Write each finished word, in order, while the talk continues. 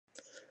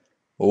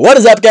What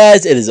is up,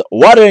 guys? It is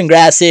Water and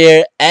Grass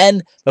here,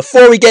 and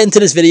before we get into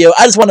this video,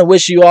 I just want to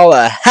wish you all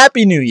a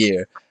happy new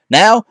year.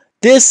 Now,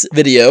 this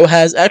video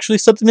has actually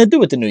something to do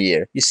with the new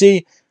year. You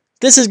see,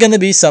 this is going to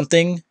be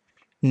something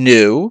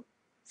new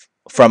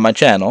from my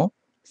channel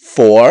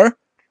for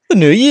the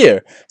new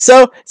year.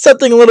 So,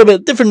 something a little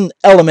bit different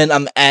element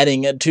I'm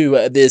adding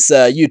to this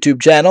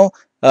YouTube channel.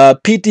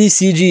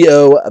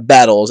 PTCGO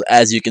battles,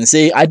 as you can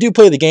see. I do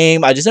play the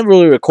game, I just never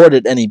really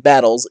recorded any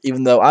battles,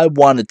 even though I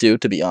wanted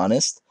to be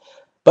honest.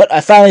 But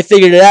I finally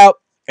figured it out,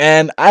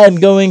 and I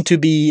am going to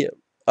be,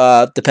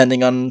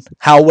 depending on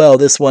how well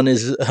this one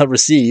is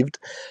received,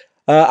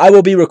 I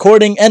will be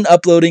recording and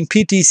uploading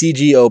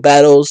PTCGO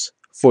battles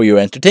for your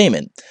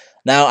entertainment.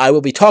 Now, I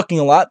will be talking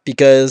a lot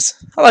because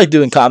I like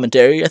doing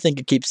commentary. I think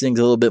it keeps things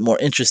a little bit more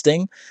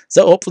interesting.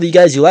 So hopefully you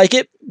guys like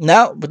it.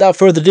 Now, without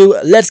further ado,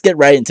 let's get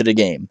right into the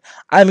game.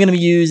 I'm going to be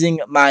using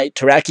my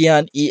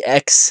Terrakion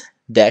EX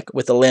deck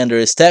with the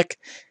Landorus tech.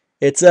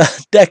 It's a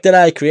deck that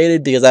I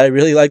created because I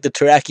really like the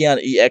Terrakion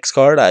EX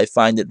card. I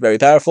find it very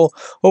powerful.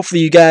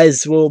 Hopefully you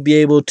guys will be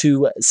able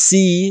to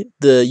see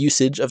the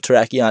usage of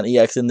Terrakion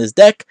EX in this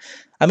deck.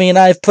 I mean,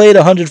 I've played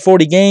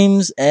 140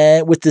 games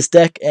with this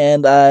deck,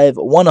 and I've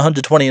won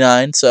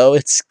 129, so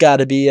it's got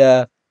to be,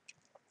 you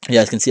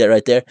guys can see it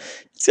right there.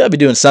 It's got to be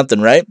doing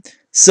something, right?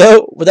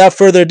 So, without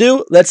further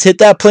ado, let's hit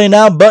that play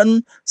now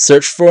button,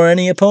 search for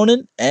any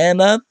opponent,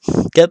 and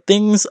get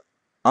things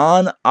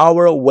on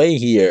our way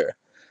here.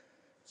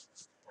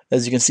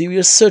 As you can see, we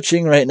are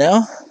searching right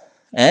now.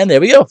 And there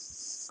we go.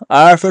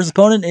 Our first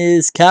opponent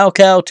is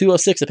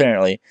calcal206,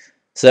 apparently.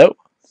 So,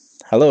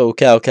 hello,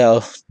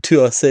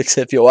 calcal206,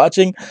 if you're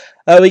watching.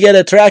 We get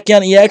a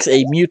Terrakion EX,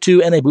 a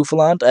Mewtwo, and a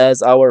Bouffalant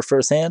as our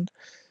first hand.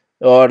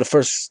 Or the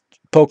first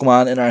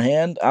Pokemon in our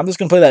hand. I'm just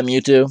going to play that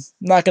Mewtwo. I'm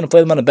not going to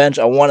play them on the bench.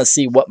 I want to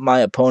see what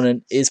my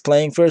opponent is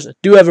playing first. I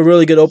do have a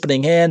really good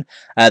opening hand.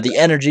 The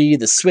energy,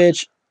 the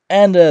switch,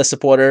 and a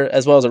supporter,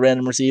 as well as a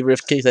random receiver in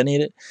case I need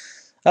it.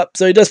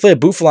 So he does play a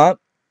Bouffalant,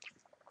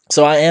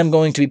 so I am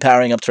going to be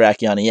powering up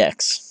Terrakion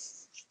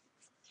EX.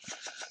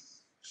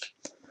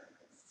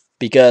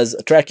 Because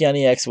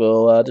Terrakion EX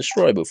will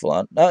destroy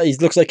Bouffalant. He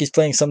looks like he's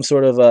playing some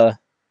sort of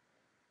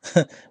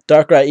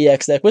Darkai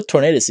EX deck with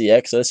Tornadus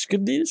EX, so this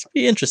could be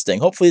interesting.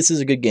 Hopefully this is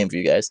a good game for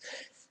you guys.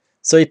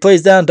 So he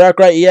plays down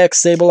Darkai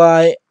EX,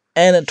 Sableye,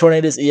 and a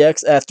Tornadus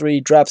EX after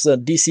he drops a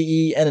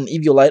DCE and an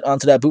Eviolite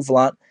onto that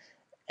Bouffalant.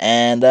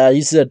 And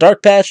uses a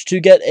Dark Patch to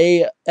get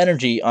a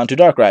energy onto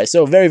Darkrai.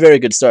 So very, very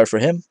good start for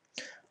him.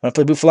 I'm going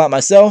to play Bouffalant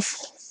myself.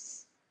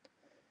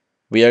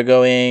 We are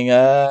going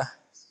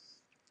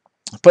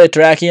play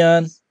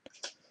Terrakion.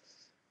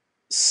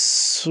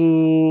 So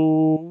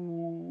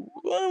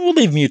we'll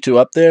leave Mewtwo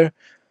up there.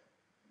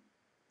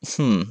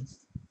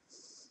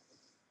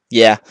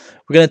 Yeah,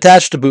 we're going to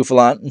attach to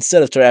Bouffalant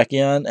instead of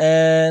Terrakion.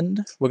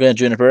 And we're going to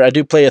Juniper. I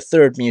do play a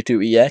third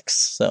Mewtwo EX,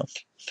 so...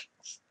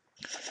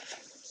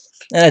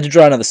 And I had to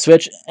draw another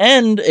switch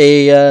and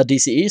a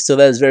DCE, so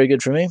that is very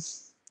good for me.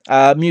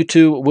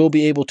 Mewtwo will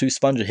be able to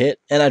sponge a hit,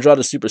 and I draw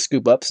the Super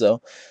Scoop up,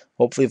 so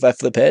hopefully if I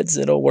flip heads,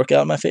 it'll work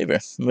out in my favor.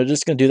 We're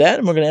just going to do that,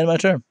 and we're going to end my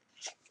turn.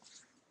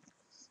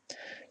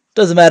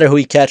 Doesn't matter who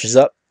he catches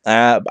up.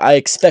 I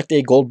expect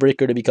a Gold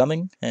Breaker to be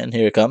coming, and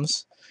here it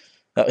comes.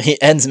 Oh, he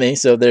ends me,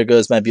 so there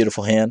goes my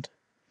beautiful hand.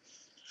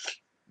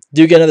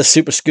 Do get another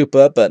Super Scoop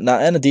up, but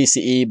not and a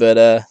DCE,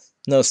 but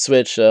no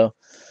switch, so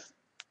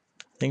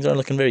things aren't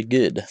looking very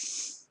good.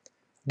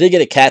 Did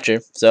get a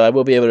catcher, so I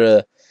will be able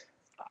to...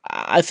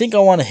 I think I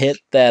want to hit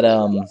that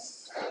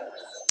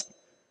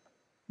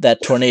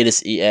that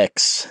Tornadus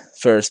EX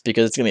first,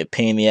 because it's going to be a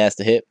pain in the ass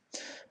to hit.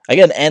 I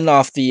get an N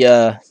off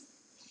the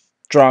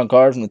drawing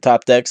card from the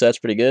top deck, so that's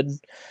pretty good.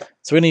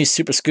 So we're going to use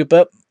Super Scoop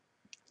Up.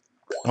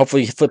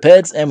 Hopefully flip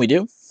heads, and we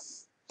do.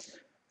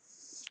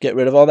 Get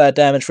rid of all that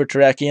damage for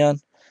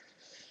Terrakion.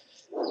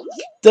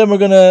 Then we're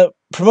going to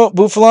promote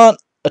Bouffalant,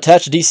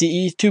 attach a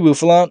DCE to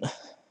Bouffalant.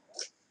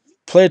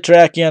 Play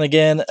Terrakion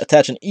again,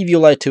 attach an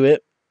Eviolite to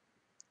it,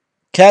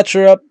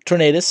 catcher up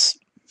Tornadus,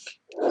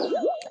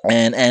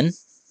 and N.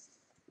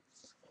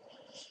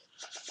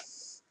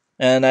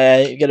 And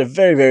I get a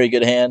very, very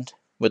good hand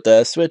with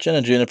a switch and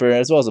a Juniper,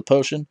 as well as a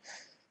potion.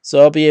 So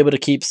I'll be able to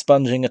keep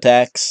sponging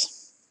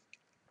attacks.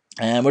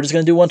 And we're just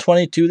going to do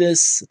 120 to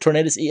this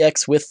Tornadus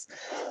EX with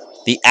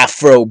the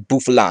Afro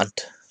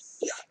Bouffalant.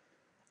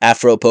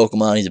 Afro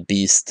Pokemon, he's a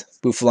beast.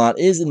 Bouffalant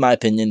is, in my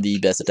opinion, the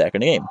best attacker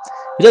in the game.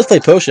 He does play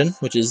Potion,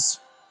 which is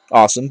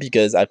awesome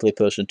because I play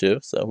Potion too,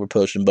 so we're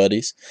Potion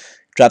buddies.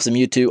 Drops a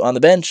Mewtwo on the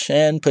bench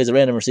and plays a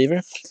random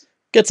receiver.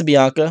 Gets a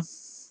Bianca.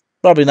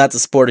 Probably not the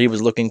supporter he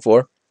was looking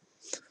for.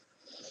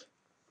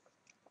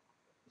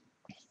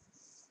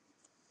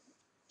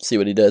 See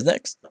what he does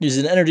next.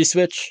 Uses an energy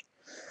switch.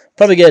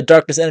 Probably get a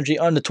Darkness Energy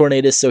on the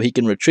Tornadus so he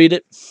can retreat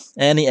it.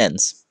 And he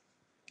ends.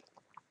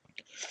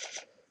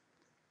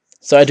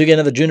 So I do get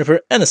another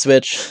Juniper and a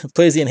switch.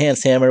 Plays the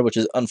Enhanced Hammer, which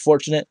is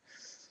unfortunate.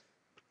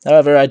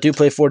 However, I do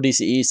play 4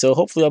 DCE, so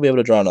hopefully I'll be able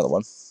to draw another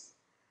one.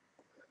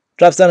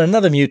 Drops down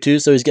another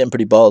Mewtwo, so he's getting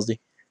pretty ballsy.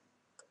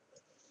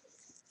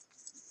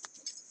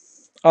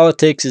 all it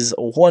takes is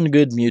one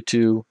good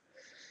Mewtwo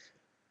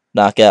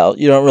knockout.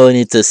 You don't really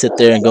need to sit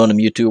there and go into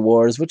Mewtwo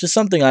wars, which is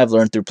something I've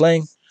learned through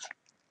playing.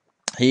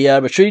 He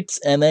retreats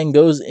and then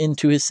goes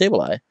into his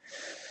Sableye.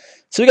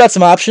 So we got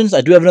some options.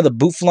 I do have another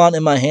Boufflant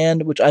in my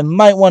hand, which I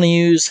might want to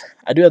use.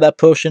 I do have that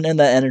potion and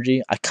that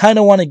energy. I kind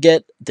of want to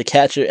get the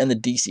catcher and the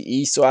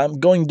DCE, so I'm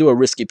going to do a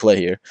risky play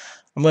here.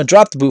 I'm going to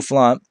drop the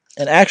Boufflant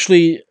and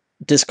actually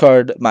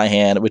discard my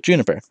hand with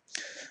Juniper.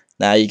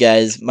 Now, you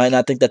guys might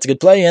not think that's a good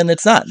play, and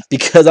it's not,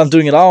 because I'm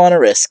doing it all on a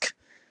risk.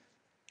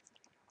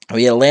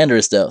 We had a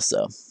Landorus, though,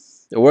 so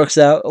it works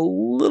out a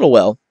little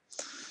well.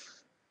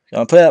 I'm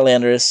going to play that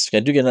Landorus.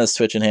 I do get another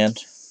switch in hand.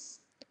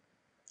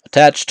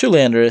 Attach to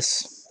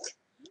Landorus.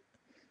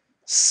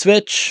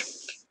 Switch.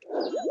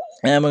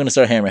 And we're going to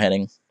start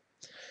hammerheading.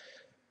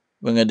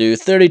 We're going to do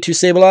 32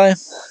 Sableye.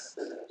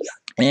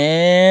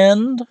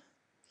 And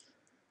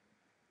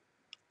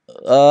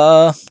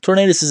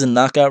Tornadus is in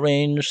knockout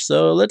range,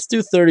 so let's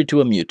do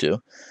 32 a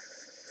Mewtwo.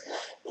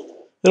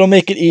 It'll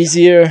make it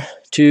easier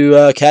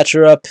to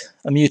capture up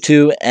a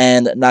Mewtwo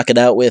and knock it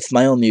out with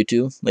my own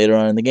Mewtwo later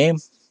on in the game.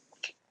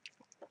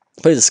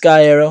 Plays a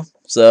Sky Arrow,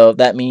 so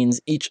that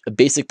means each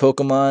basic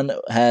Pokemon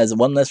has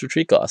one less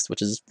retreat cost,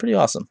 which is pretty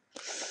awesome.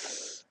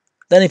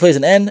 Then he plays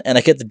an N, and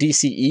I get the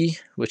DCE,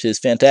 which is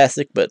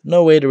fantastic, but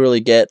no way to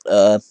really get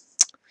Landorus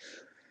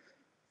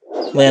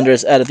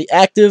out of the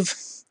active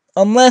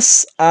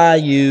unless I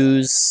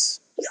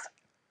use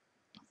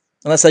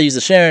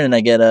the Sharon and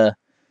I get a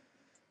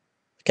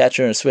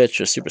catcher and a switch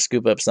or super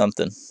scoop up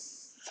something.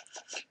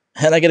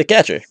 And I get a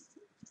catcher.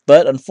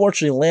 But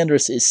unfortunately,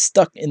 Landorus is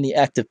stuck in the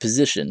active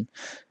position.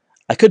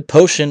 I could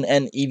potion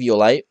and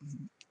Eviolite.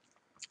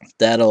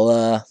 That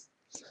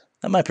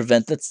might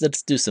prevent.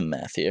 Let's do some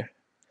math here.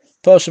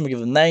 Potion will give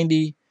him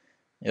 90.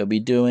 It'll be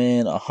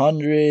doing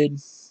 100.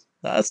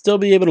 I'll still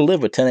be able to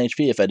live with 10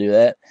 HP if I do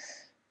that.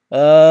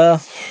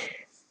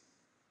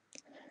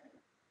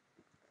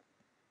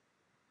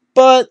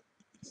 But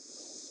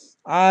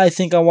I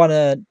think I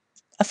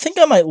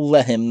might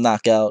let him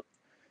knock out.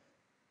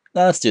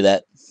 Now let's do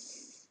that.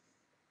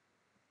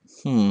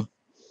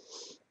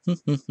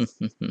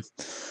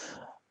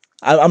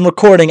 I'm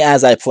recording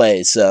as I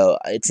play, so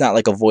it's not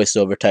like a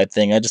voiceover type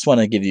thing. I just want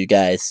to give you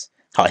guys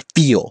how I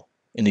feel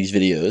in these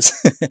videos.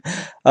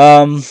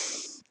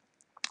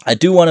 I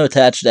do want to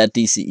attach that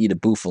DCE to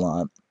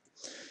Boufflant,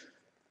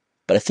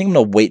 but I think I'm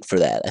going to wait for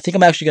that. I think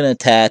I'm actually going to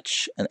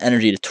attach an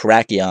energy to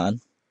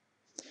Terrakion,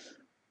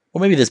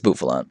 or maybe this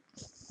Boufflant,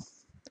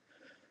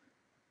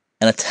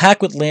 and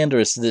attack with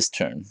Landorus this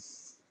turn.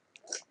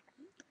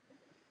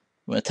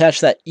 I'm going to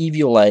attach that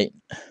Eviolite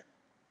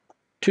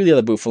to the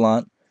other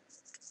Boufflant,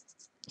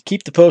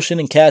 keep the potion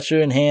and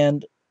catcher in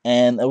hand,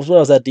 and as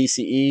well as that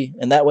DCE,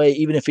 and that way,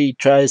 even if he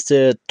tries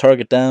to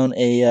target down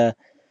a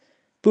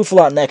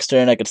Boufflant next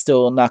turn, I could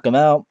still knock him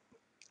out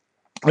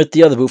with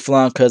the other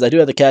Boufflant, because I do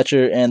have the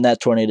catcher, and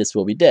that Tornadus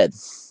will be dead.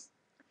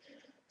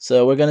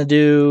 So we're going to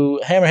do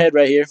Hammerhead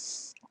right here.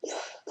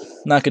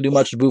 Not going to do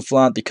much to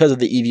Boufflant because of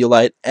the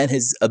Eviolite and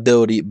his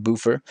ability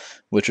Booffer,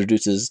 which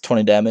reduces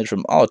 20 damage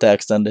from all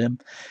attacks done to him.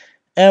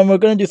 And we're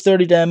going to do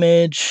 30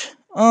 damage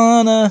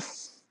on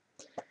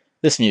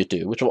this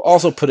Mewtwo, which will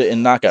also put it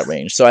in knockout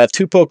range. So I have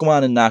two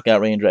Pokemon in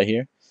knockout range right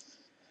here.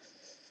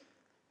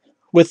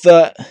 With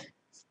the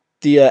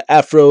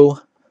Afro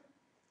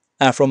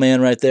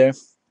Man right there.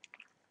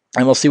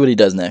 And we'll see what he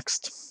does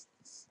next.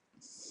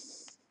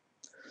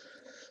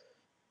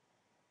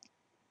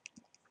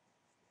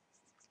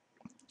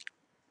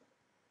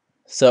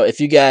 So if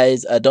you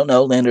guys don't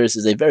know, Landorus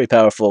is a very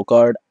powerful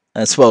card,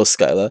 as well as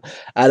Skyla.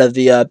 Out of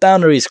the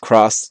Boundaries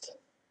Crossed,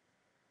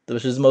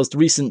 which is the most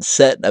recent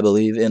set, I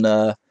believe, in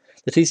the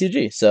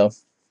TCG. So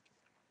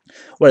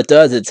what it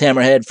does, it's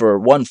Hammerhead for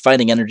 1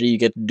 fighting energy. You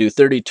get to do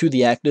 30 to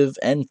the active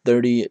and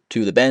 30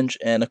 to the bench.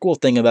 And a cool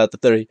thing about the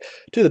 30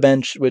 to the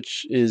bench,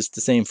 which is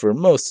the same for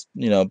most,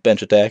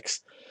 bench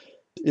attacks,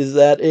 is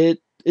that it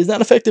is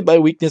not affected by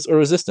weakness or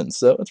resistance.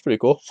 So that's pretty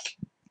cool.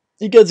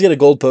 You guys get a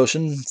gold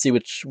potion, see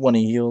which one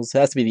he heals. It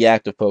has to be the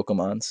active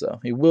Pokemon, so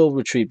he will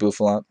retreat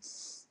Boufflant.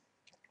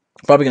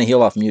 Probably going to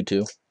heal off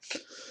Mewtwo.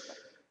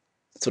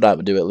 That's what I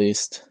would do, at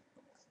least.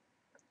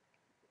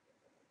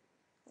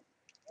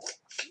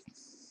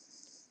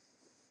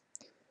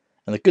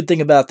 And the good thing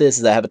about this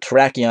is I have a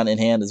Terrakion in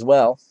hand as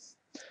well,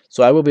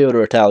 so I will be able to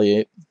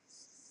retaliate.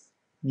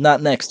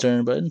 Not next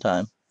turn, but in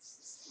time.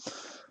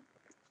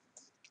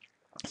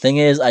 Thing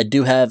is, I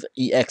do have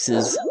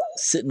EXs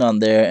sitting on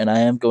there, and I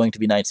am going to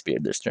be Night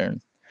Speared this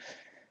turn.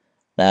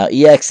 Now,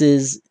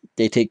 EXs,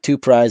 they take 2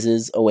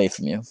 prizes away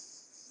from you.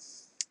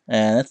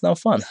 And that's no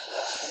fun.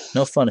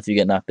 No fun if you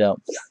get knocked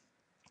out.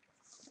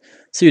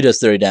 See who does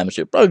 30 damage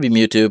to it. Probably be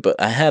Mewtwo, but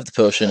I have the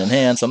potion in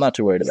hand, so I'm not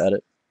too worried about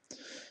it.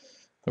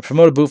 We'll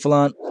promote a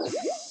Boufflant.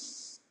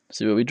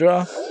 See what we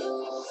draw.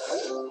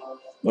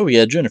 Oh, we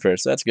got Juniper,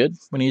 so that's good.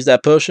 When you use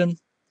that potion,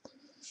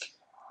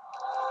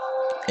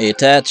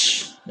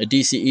 attach a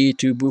DCE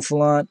to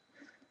Boufflant.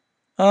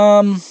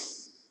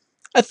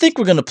 I think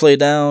we're going to play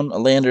down a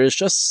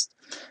Landorus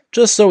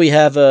just so we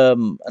have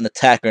an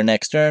attacker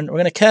next turn. We're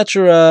going to catch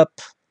her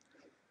up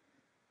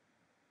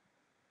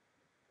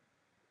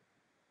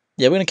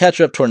Yeah, we're going to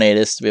capture up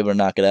Tornadus to be able to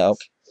knock it out.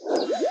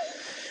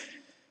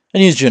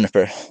 And use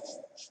Juniper.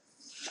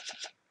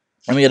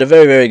 And we get a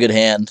very, very good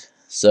hand.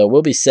 So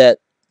we'll be set.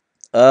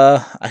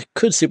 I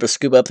could super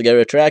scoop up to get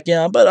rid of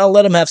Terrakion, but I'll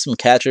let him have some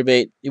catcher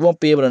bait. He won't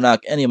be able to knock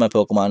any of my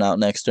Pokemon out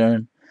next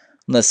turn.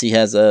 Unless he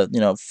has a,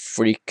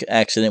 freak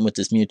accident with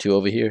this Mewtwo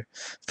over here.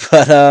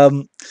 But,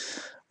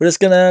 we're just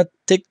gonna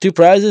take 2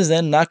 prizes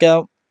and knock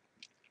out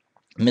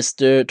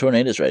Mr.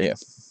 Tornadus right here.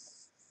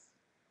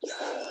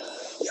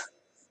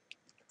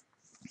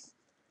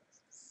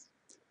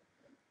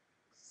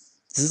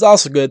 This is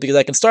also good because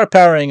I can start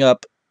powering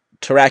up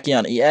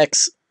Terrakion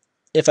EX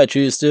if I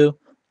choose to.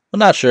 I'm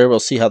not sure.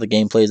 We'll see how the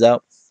game plays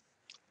out.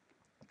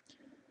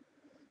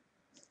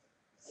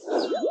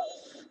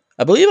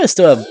 I believe I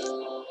still have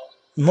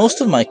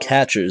most of my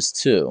catchers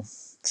too.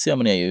 Let's see how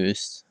many I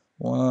used.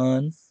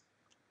 1,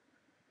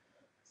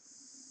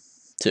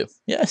 2.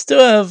 Yeah, I still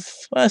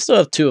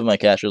have 2 of my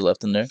catchers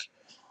left in there.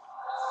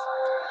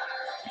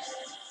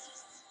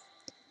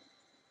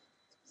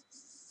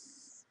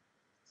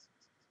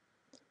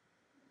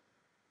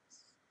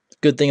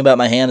 Good thing about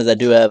my hand is I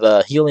do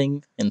have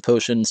healing and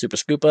potion super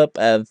scoop up.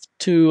 I have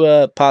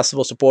 2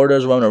 possible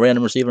supporters, one a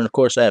random receiver, and of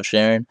course I have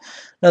Sharon.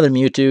 Another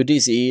Mewtwo,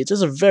 DCE. It's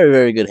just a very,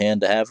 very good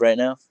hand to have right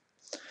now.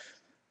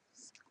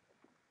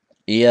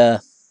 He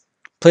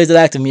plays an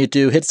active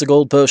Mewtwo, hits the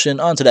gold potion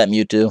onto that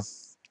Mewtwo,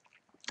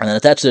 and then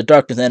attaches the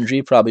darkness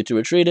energy, probably to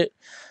retreat it.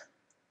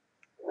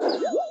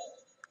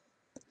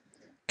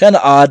 Kind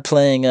of odd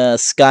playing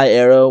Sky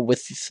Arrow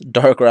with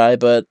Darkai,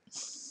 but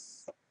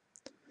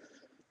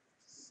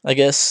I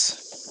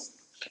guess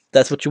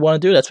that's what you want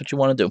to do. That's what you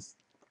want to do.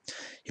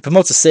 He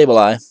promotes a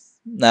Sableye.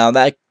 Now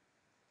that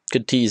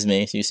could tease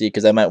me, you see,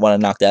 because I might want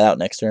to knock that out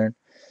next turn.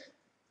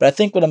 But I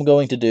think what I'm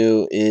going to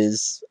do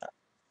is,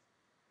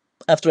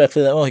 after I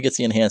play that, he gets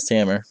the Enhanced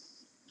Hammer.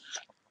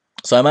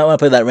 So I might want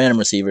to play that random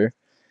receiver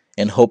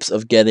in hopes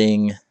of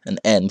getting an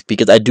end,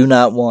 because I do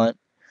not want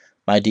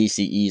my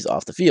DCEs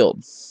off the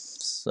field.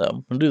 So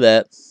I'm going to do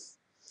that.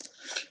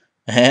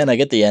 And I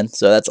get the end,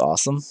 so that's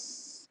awesome.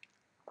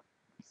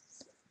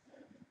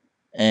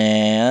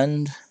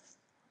 And,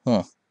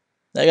 I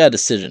got a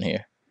decision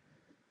here.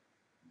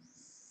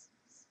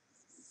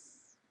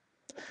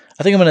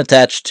 I think I'm going to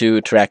attach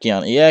to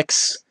Terrakion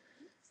EX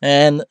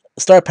and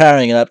start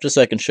powering it up just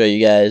so I can show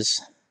you guys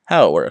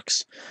how it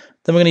works.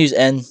 Then we're going to use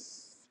N,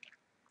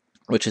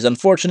 which is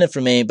unfortunate for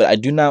me, but I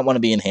do not want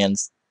to be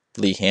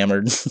enhancedly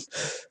hammered.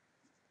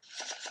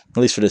 At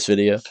least for this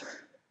video.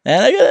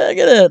 And I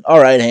get an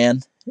alright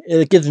hand.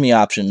 It gives me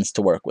options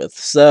to work with.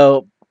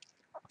 So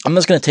I'm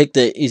just going to take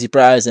the easy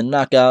prize and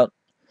knock out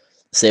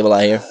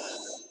Sableye here.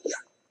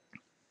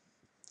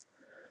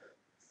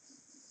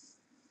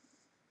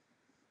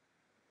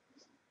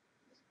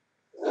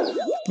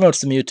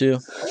 Promotes the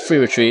Mewtwo. Free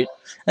retreat.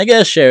 I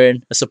guess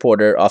Sharon, a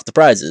supporter, off the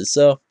prizes.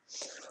 So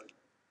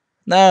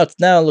now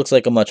it looks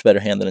like a much better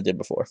hand than it did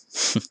before.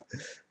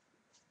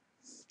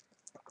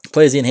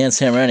 Plays the Enhanced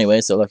Hammer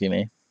anyway, so lucky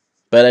me.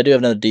 But I do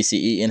have another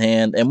DCE in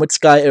hand, and with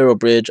Sky Arrow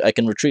Bridge, I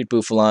can retreat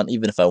Bouffalon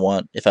even if I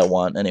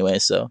want anyway.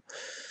 So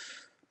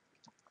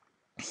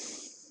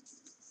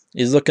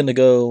he's looking to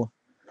go,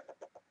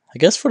 I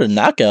guess, for the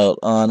knockout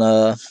on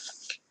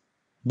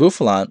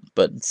Bouffalon,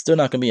 but it's still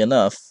not going to be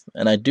enough.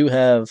 And I do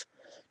have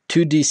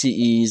 2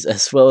 DCEs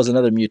as well as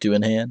another Mewtwo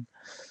in hand.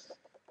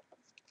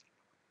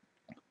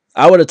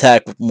 I would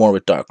attack more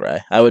with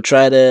Darkrai. I would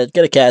try to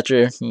get a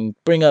catcher and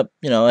bring up,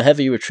 a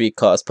heavy retreat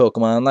cost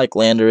Pokemon like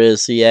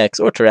Landorus EX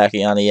or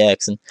Terrakion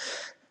EX and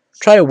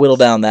try to whittle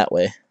down that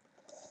way.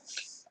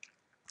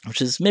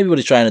 Which is maybe what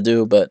he's trying to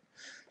do, but,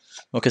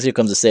 because here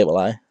comes a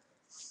Sableye.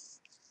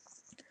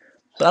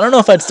 But I don't know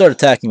if I'd start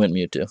attacking with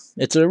Mewtwo.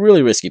 It's a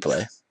really risky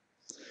play.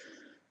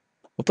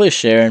 We'll play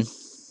Sharon.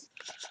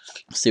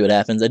 See what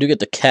happens. I do get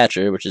the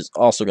catcher, which is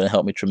also going to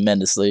help me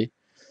tremendously.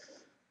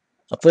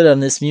 I'll put it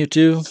on this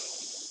Mewtwo.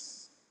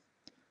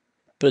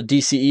 Put a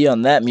DCE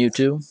on that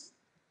Mewtwo.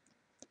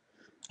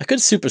 I could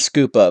super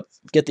scoop up,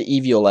 get the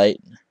Eviolite.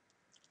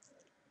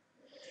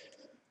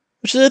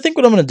 Which is, I think,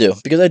 what I'm going to do.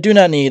 Because I do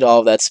not need all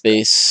of that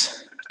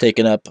space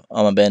taken up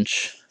on my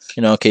bench.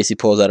 In case he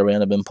pulls out a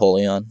random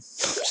Empoleon.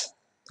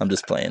 I'm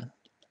just playing.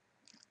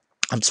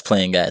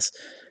 Guys.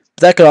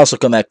 But that could also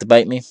come back to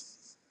bite me.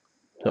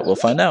 But we'll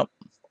find out.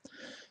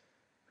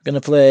 We're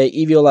going to play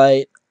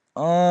Eviolite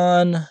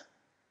on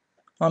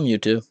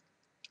Mewtwo.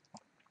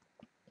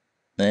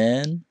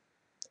 Then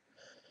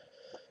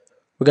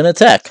we're going to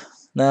attack.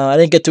 Now, I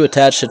didn't get to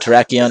attach to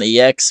Terrakion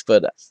EX,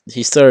 but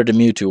he started a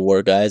Mewtwo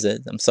war, guys.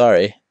 I'm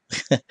sorry.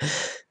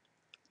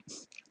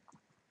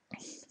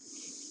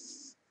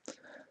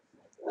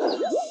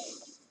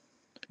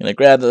 Gonna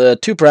grab the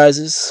 2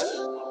 prizes.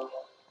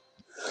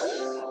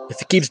 If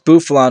he keeps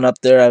Bouffalon up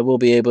there, I will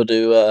be able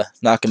to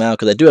knock him out,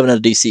 because I do have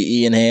another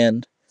DCE in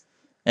hand.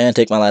 And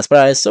take my last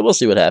prize, so we'll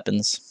see what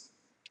happens.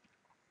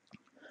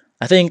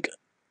 I think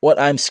what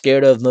I'm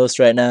scared of most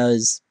right now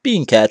is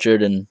being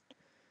captured and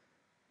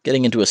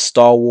getting into a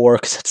stall war,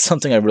 because that's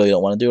something I really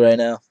don't want to do right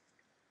now.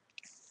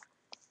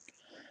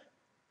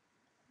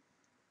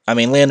 I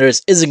mean,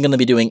 Landorus isn't going to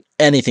be doing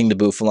anything to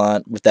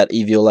Bouffalant with that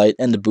Eviolite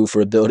and the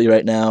Boofer ability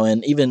right now,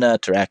 and even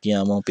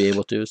Terrakion won't be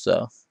able to,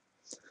 so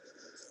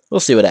we'll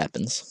see what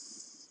happens.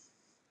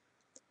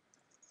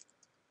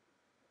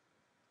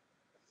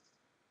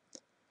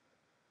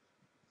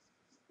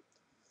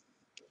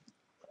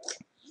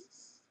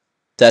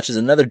 Attaches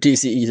another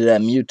DCE to that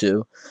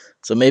Mewtwo,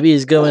 so maybe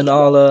he's going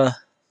all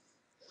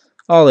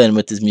in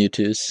with his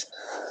Mewtwo's,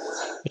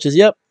 which is,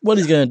 yep, what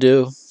he's going to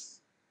do.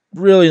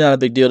 Really not a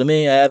big deal to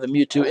me. I have a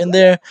Mewtwo in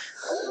there.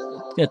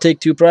 Going to take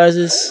 2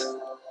 prizes.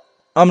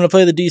 I'm going to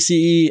play the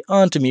DCE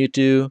onto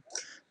Mewtwo,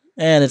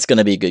 and it's going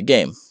to be a good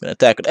game. I'm going to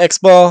attack with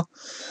X-Ball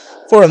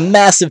for a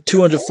massive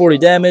 240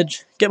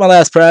 damage. Get my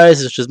last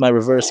prize, which is my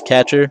reverse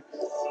catcher.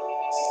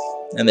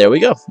 And there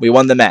we go. We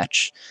won the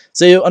match.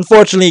 So,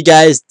 unfortunately, you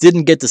guys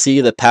didn't get to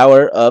see the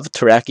power of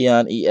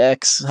Terrakion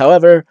EX.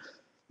 However,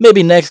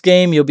 maybe next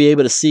game you'll be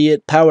able to see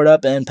it powered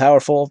up and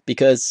powerful,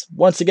 because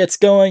once it gets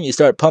going, you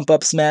start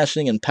pump-up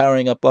smashing and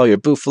powering up all your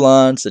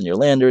Bouffalants and your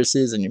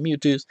Landoruses and your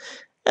Mewtwo's,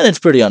 and it's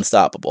pretty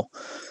unstoppable.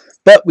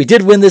 But we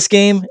did win this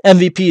game.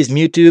 MVP is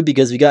Mewtwo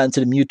because we got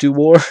into the Mewtwo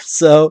war.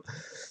 So,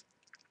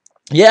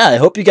 yeah, I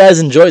hope you guys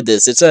enjoyed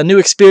this. It's a new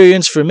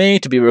experience for me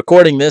to be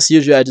recording this.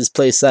 Usually I just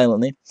play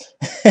silently.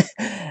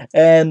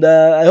 And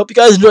I hope you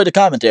guys enjoyed the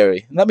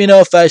commentary. Let me know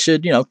if I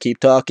should, keep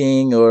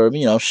talking or,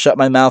 shut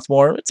my mouth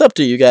more. It's up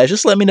to you guys.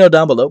 Just let me know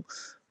down below.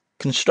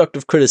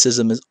 Constructive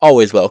criticism is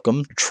always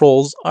welcome.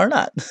 Trolls are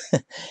not.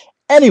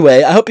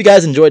 Anyway, I hope you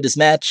guys enjoyed this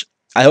match.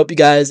 I hope you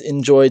guys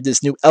enjoyed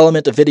this new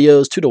element of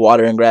videos to the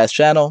Water and Grass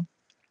channel.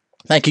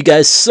 Thank you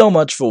guys so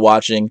much for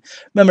watching.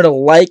 Remember to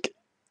like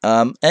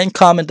and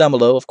comment down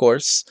below, of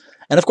course.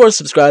 And of course,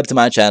 subscribe to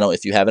my channel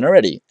if you haven't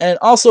already. And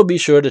also be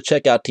sure to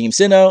check out Team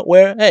Sinnoh,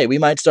 where, hey, we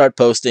might start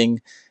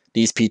posting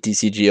these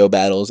PTCGO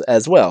battles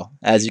as well.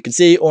 As you can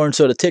see, Orange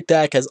Soda Tic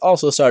Tac has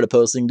also started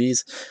posting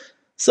these.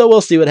 So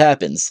we'll see what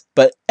happens.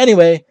 But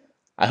anyway,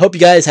 I hope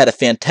you guys had a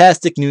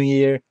fantastic new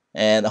year.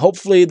 And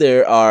hopefully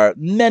there are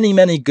many,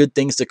 many good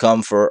things to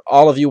come for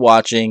all of you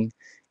watching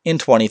in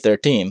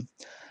 2013.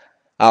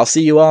 I'll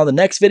see you all in the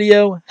next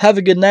video. Have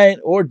a good night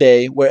or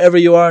day wherever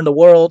you are in the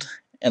world,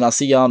 and I'll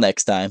see y'all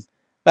next time.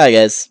 Bye,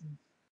 guys.